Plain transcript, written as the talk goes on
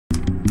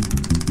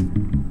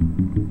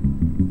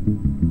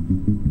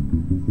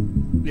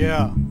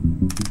Yeah.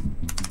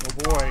 Oh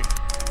boy.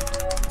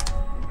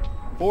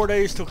 4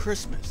 days till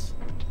Christmas.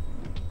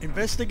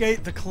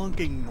 Investigate the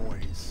clunking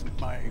noise.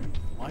 My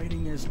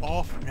lighting is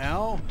off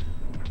now.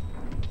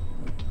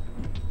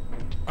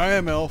 I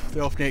am Elf, the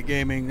ElfNet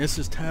Gaming. This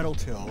is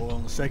Tattletail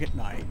on the second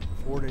night.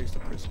 4 days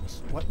till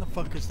Christmas. What in the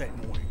fuck is that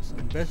noise?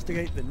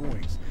 Investigate the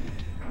noise.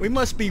 We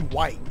must be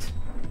white.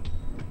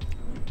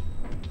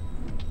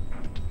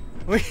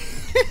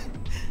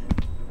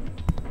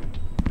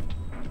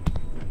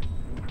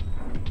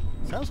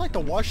 Sounds like the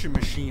washing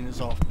machine is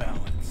off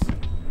balance.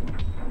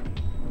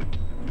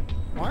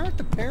 Why aren't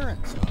the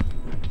parents up?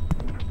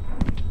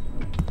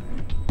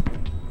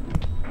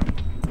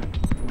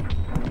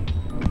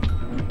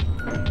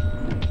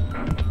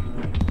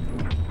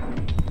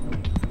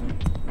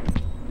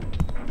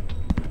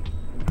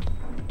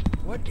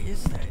 What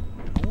is that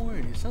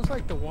noise? It sounds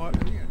like the water.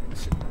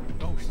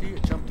 Oh, see,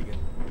 it jumped again.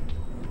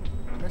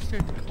 Let's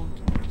take the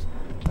clunky noise.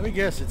 Let me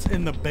guess, it's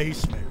in the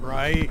basement,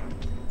 right?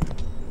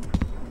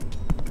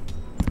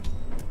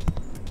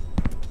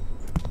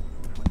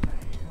 What the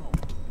hell?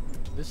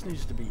 This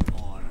needs to be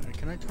on.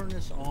 Can I turn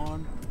this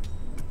on?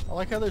 I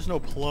like how there's no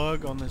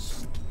plug on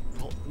this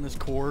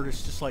cord.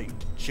 It's just like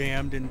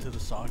jammed into the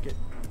socket.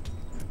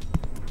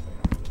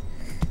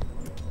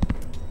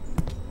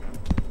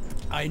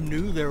 I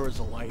knew there was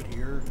a light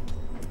here.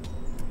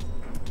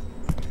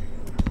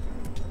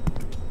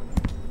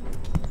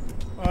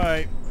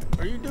 Alright,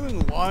 are you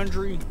doing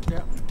laundry? Yeah.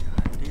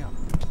 God damn.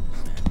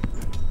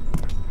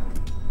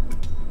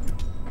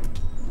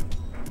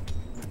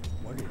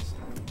 What is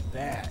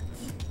that?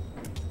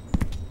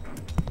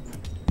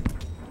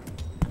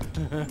 What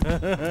is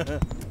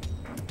that?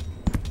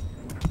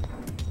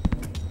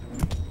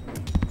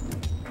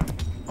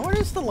 What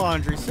is the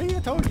laundry? See, I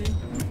told you.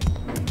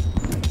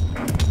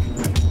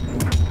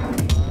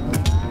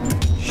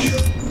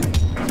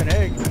 It's an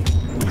egg.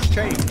 Loose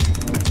change.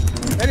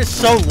 That is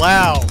so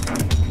loud.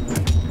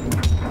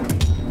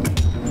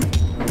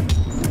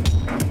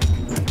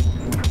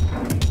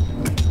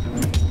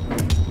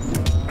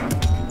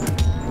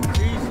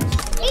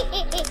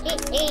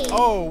 Jesus.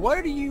 Oh,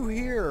 what do you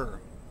hear?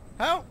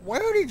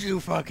 Where did you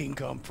fucking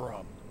come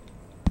from?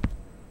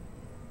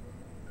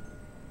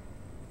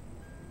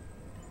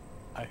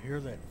 I hear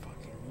that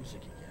fucking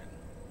music again.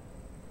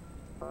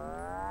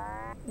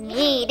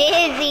 Me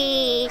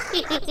dizzy.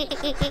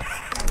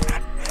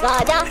 La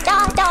da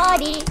da da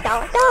dee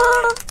da da.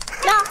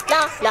 La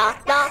la la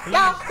la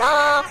la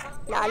la.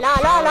 La la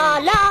la la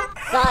la.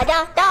 La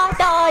da da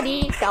da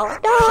dee da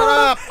da. Shut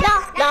up. La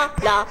la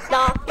la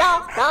la la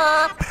la.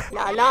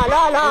 La la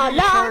la la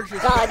la.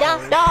 La da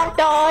da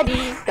da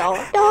dee da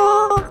da.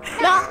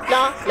 La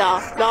la la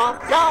la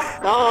la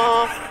la.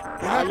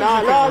 La la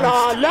la la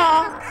la.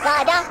 La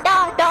da da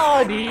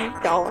da dee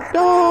da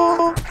da.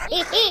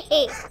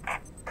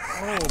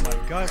 Oh my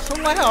god, so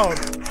loud!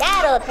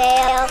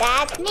 Tattletail,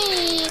 that's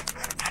me!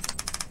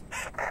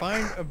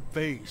 Find a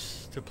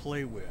vase to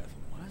play with.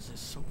 Why is this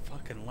so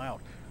fucking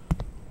loud?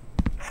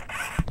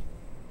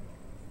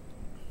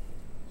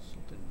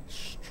 Something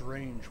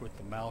strange with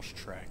the mouse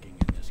tracking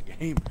in this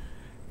game.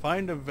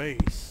 Find a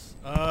vase.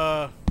 Wait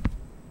a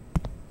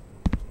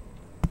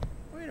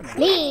minute.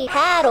 Me,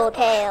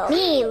 Tattletail,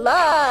 me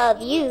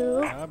love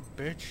you. I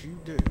bet you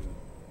do.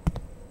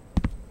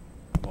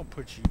 I'm gonna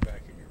put you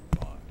back in your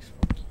box.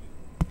 Fuck you.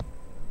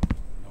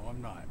 No,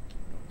 I'm not.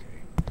 Okay.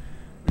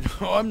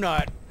 No, I'm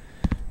not.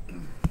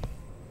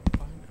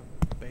 Find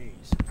a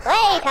base.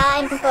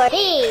 Playtime for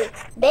me,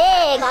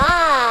 big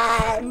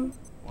on.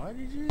 What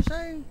did you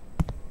say?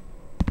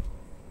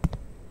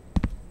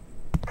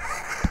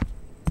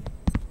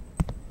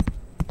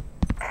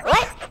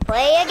 Let's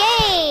play a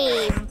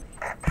game.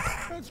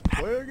 Let's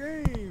play a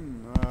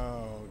game.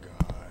 Oh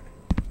god.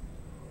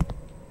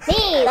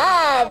 Me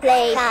love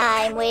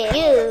playtime with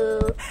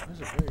you.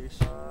 There's a base.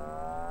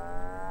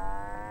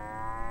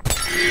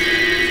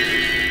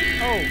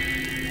 Oh.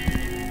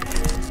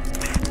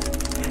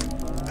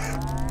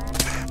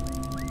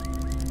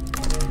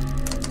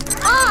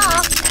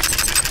 Ah!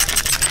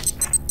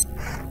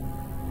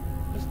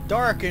 It's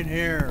dark in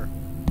here.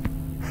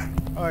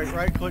 Alright,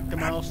 right click the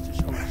mouse to oh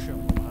shit,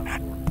 I'm behind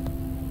the door.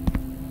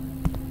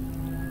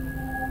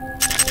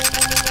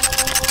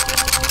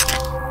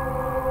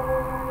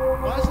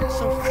 Why is it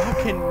so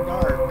fucking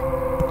dark?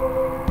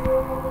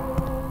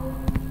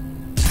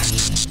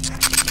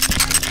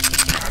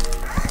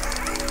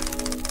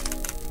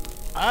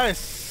 I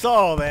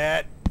saw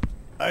that.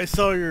 I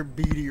saw your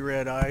beady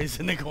red eyes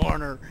in the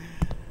corner.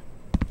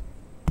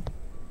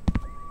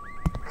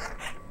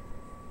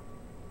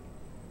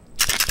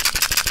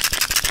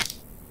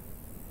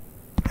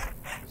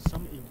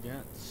 Some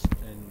events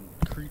and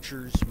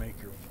creatures make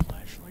your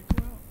flashlight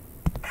go out.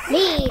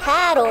 Me,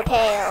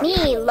 Tattletail,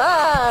 me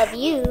love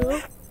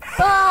you.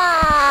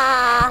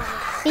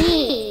 Ah,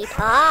 be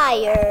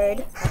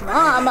tired.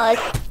 Mama.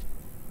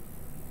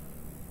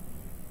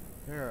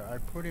 There, I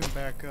put him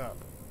back up.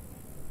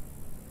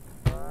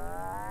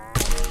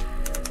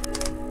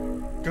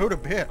 Go to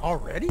bed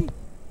already?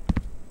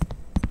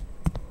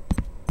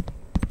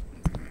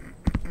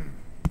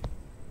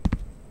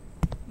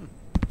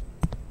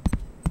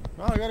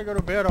 Oh, I gotta go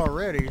to bed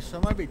already, so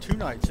it might be 2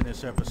 nights in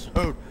this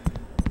episode.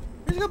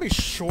 It's gonna be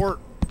short.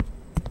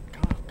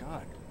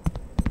 God.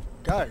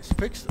 Guys,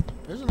 fix it.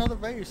 There's another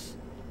vase.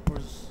 Yeah,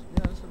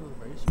 there's another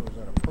vase. Or is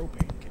that a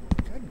propane kit?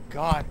 Good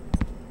God.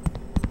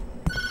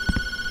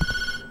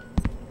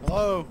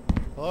 Hello?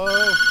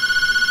 Hello?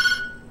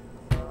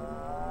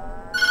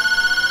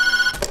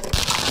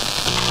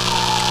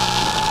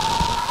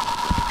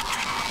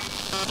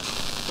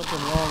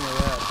 Something wrong with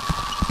that.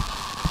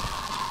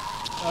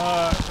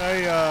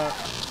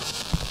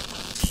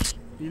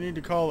 You need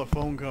to call the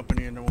phone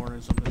company in the morning.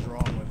 Something's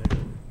wrong with it.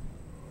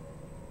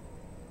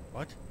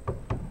 What?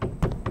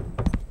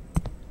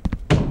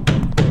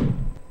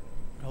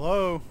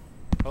 Hello?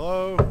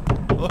 Hello?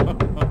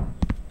 Hello?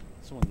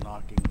 Someone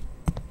knocking.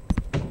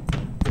 Maybe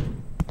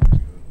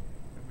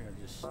I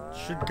just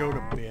should go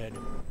to bed.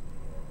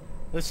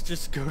 Let's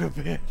just go to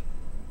bed.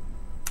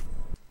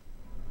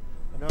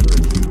 Another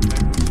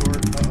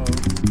sort. Uh-oh.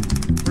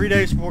 3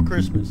 days before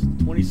Christmas.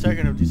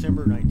 22nd of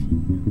December,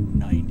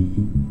 1998.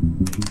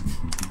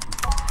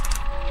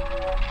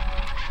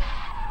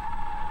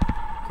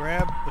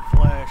 Grab the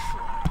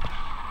flashlight.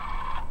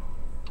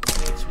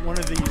 It's one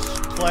of these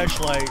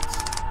flashlights.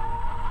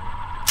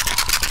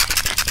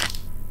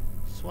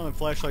 It's one of the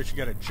flashlights you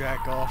gotta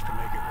jack off to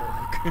make it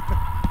work.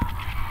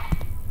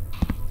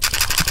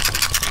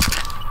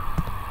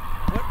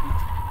 What the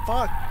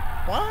fuck?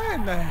 Why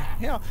in the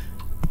hell?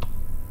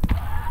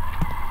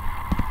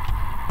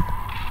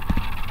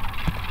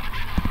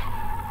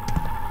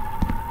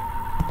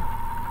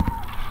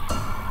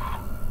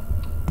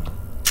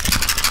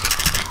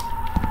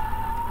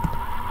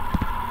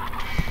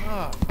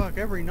 Ah, fuck,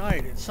 every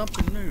night it's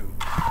something new.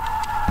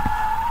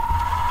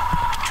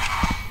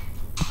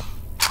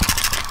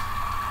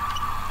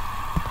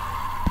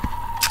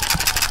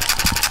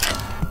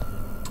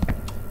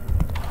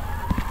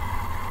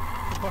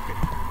 Bucket.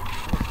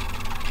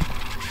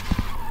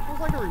 Sounds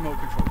like a remote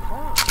control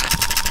car.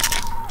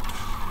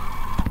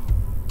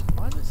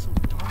 Why is it so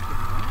dark in here?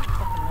 Why are the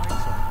fucking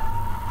lights on?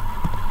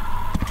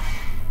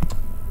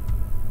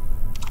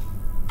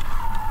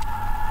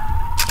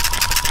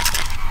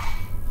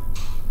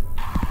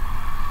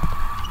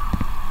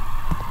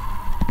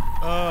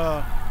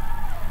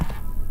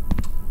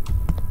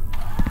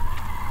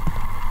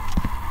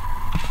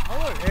 Oh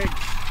look,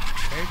 eggs.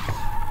 Eggs.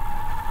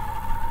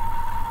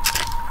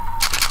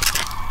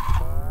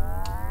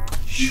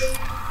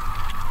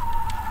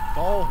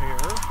 Ball hair.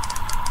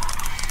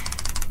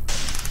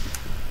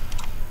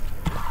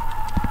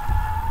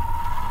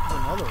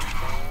 Another one.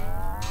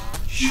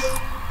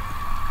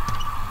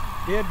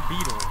 Dead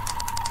beetle.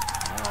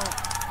 Oh,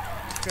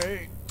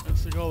 okay.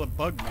 Let's call the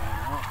bug man.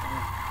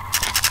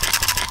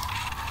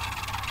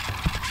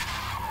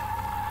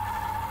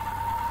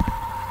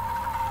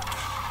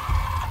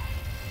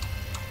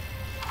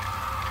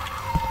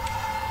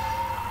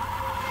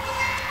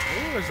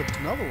 Oh, there's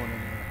another one in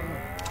there.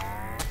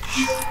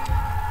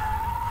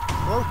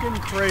 Broken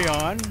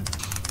crayon.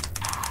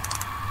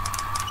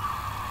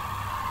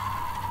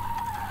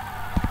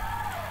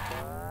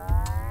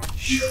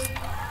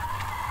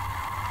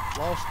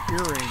 Lost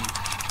earring.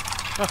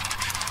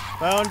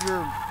 Found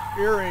your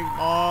earring,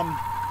 Mom.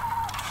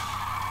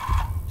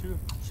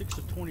 6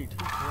 of 22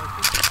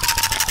 collected.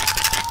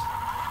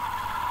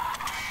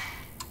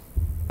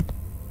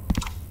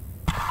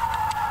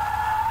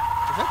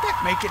 Is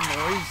that making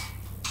noise?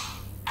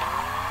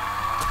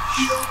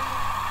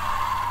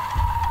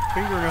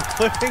 Fingernail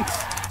clippings?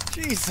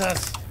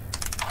 Jesus!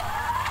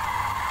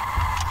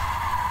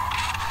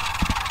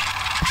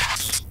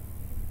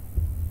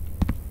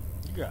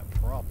 You got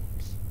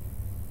problems.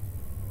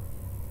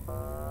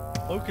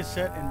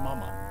 Locusette and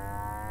Mama.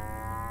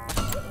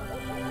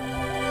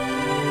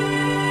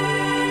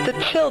 The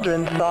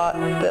children thought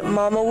that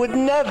Mama would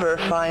never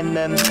find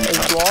them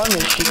as long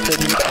as she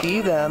couldn't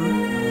see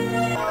them.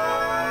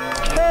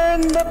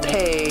 Turn the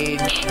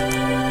page.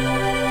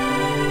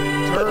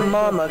 But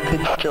Mama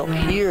could still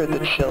hear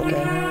the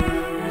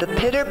children. The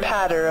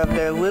pitter-patter of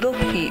their little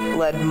feet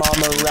led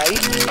Mama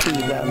right to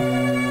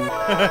them.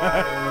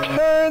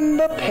 Turn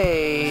the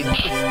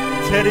page.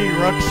 Teddy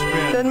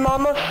Ruxpin. Then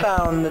Mama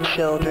found the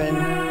children,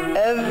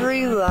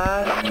 every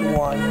last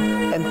one,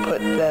 and put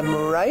them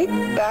right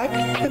back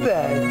to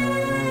bed.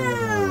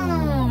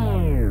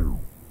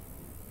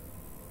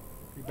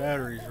 Your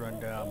batteries run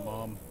down,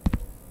 Mom.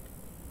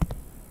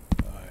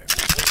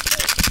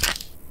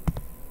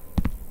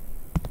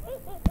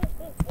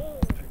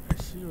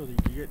 You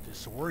get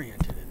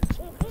disoriented in this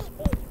place.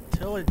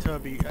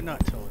 Teletubby,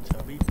 not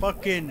Teletubby,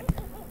 fucking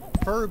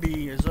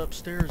Furby is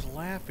upstairs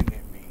laughing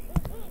at me.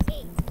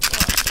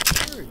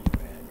 Where are you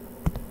at?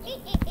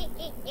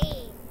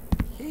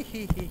 Hee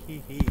hee hee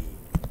hee hee.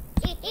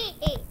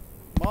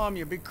 Mom,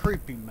 you big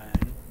creepy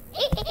man.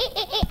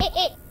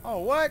 Oh,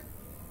 what?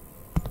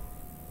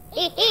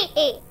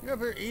 You up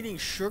here eating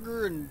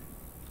sugar and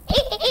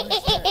what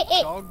is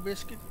that? Dog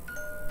biscuit?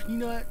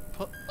 Peanut?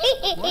 What?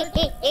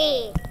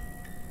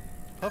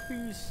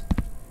 Puppies?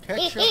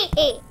 Ketchup?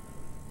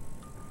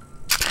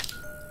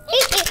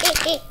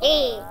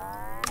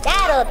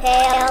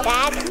 Tattletail,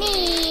 that's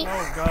me.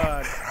 Oh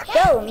God.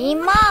 Show me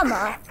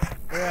mama.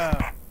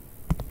 Yeah.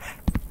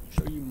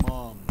 Show you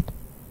mom.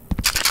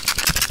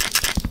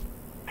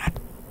 I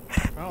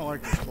don't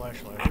like this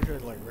flashlight. I wish I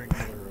had like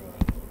regular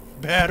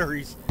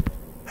batteries.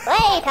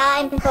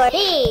 Playtime for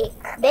the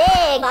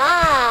big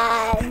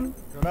one.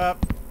 Shut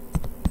up.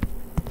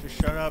 Just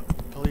shut up,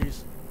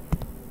 please.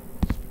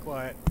 Just be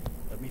quiet.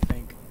 Let me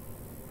think.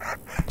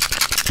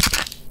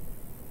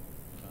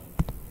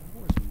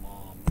 Where's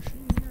mom? Is she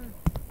here?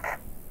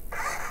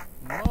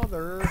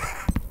 Mother.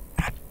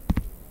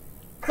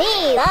 We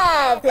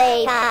love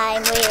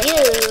playtime with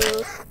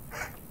you.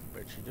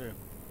 Bet you do.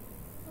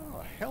 Oh,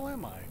 the hell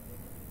am I?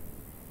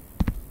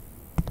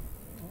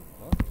 Oh,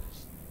 fuck this.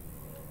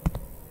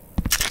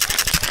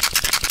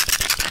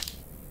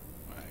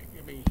 Alright,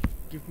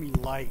 give me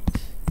light.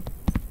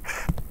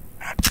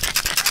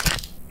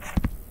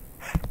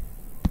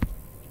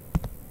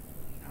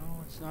 No,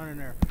 it's not in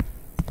there.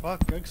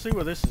 Fuck, I can see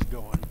where this is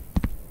going.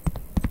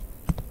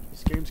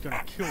 This game's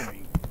gonna kill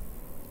me.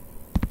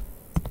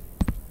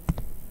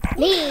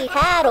 Me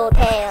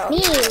Tattletail,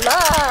 me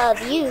love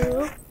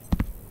you.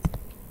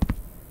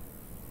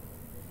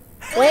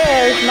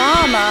 Where's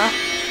mama?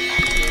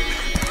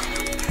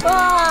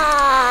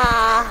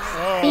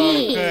 Ah, Oh,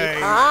 be okay.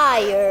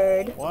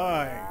 tired.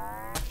 Why?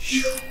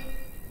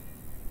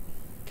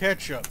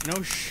 Ketchup.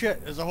 No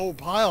shit. There's a whole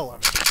pile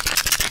of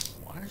it.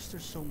 Why is there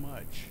so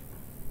much?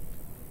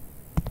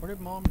 Where did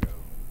mom go?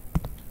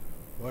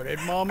 Where did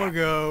mama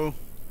go?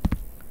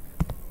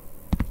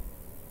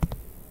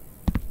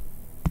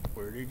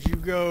 Where did you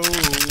go?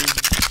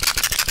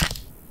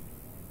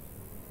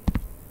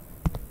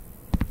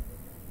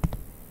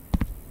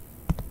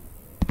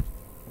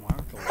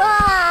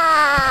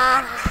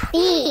 Ah,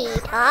 be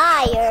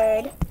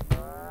tired.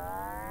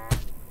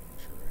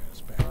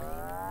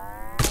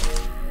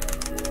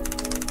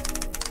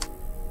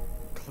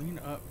 Clean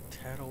up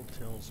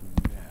Tattletail's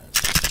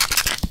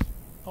mess.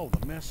 Oh,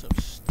 the mess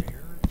upstairs?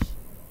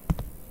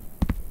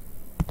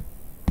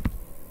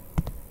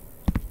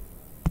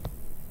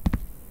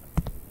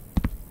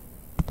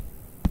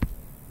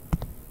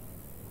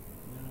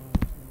 No,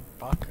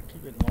 fuck, I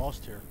keep getting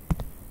lost here.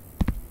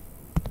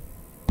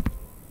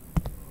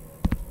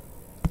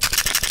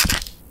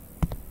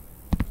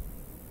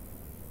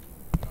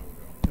 There we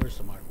go. There's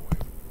the microwave.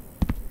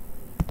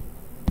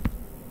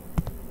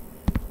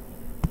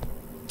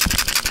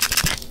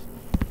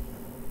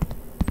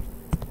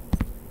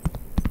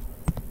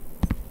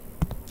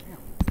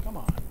 Come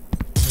on.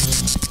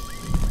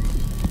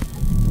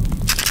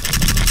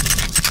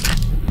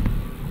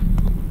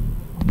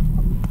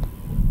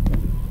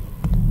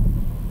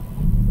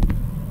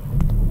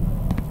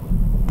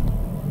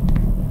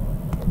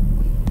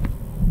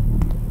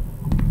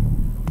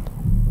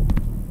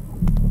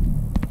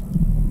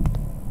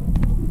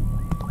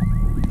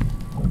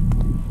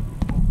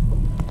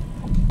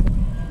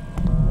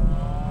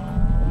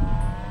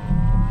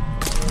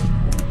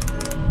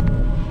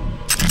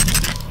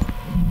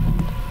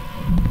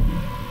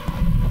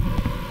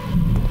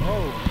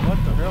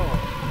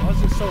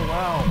 So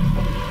loud.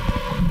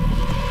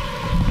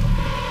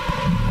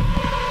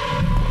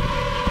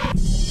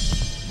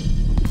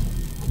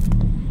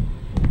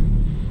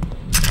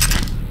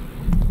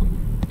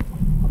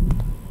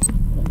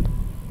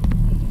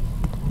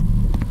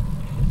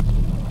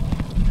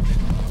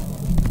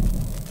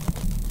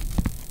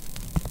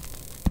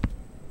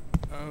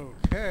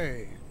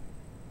 Okay.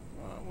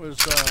 That was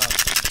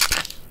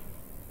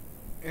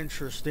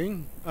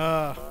interesting.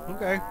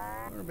 Okay.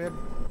 Go to bed.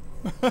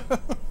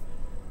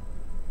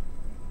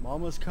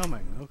 Mama's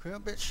coming. Okay, I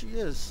bet she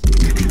is.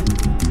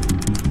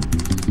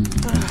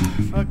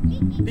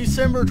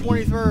 December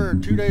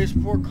 23rd, 2 days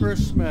before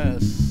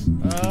Christmas.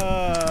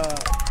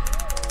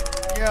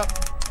 Yep.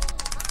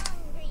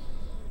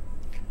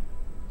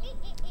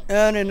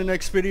 And in the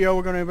next video,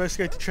 we're going to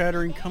investigate the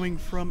chattering coming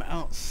from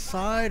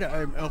outside.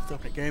 I'm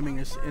ElfNet Gaming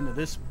is into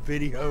this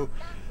video.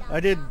 I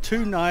did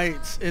 2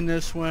 nights in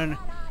this one.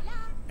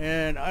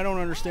 And I don't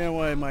understand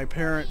why my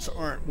parents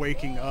aren't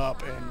waking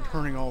up and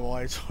turning all the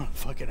lights on the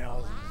fucking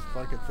house. This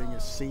fucking thing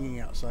is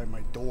singing outside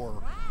my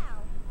door.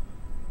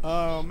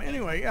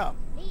 Anyway, yeah.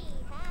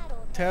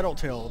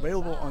 Tattletail,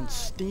 available on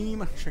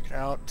Steam. Check it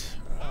out.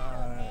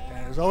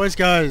 And as always,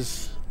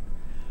 guys,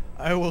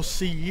 I will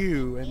see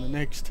you in the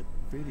next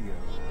video.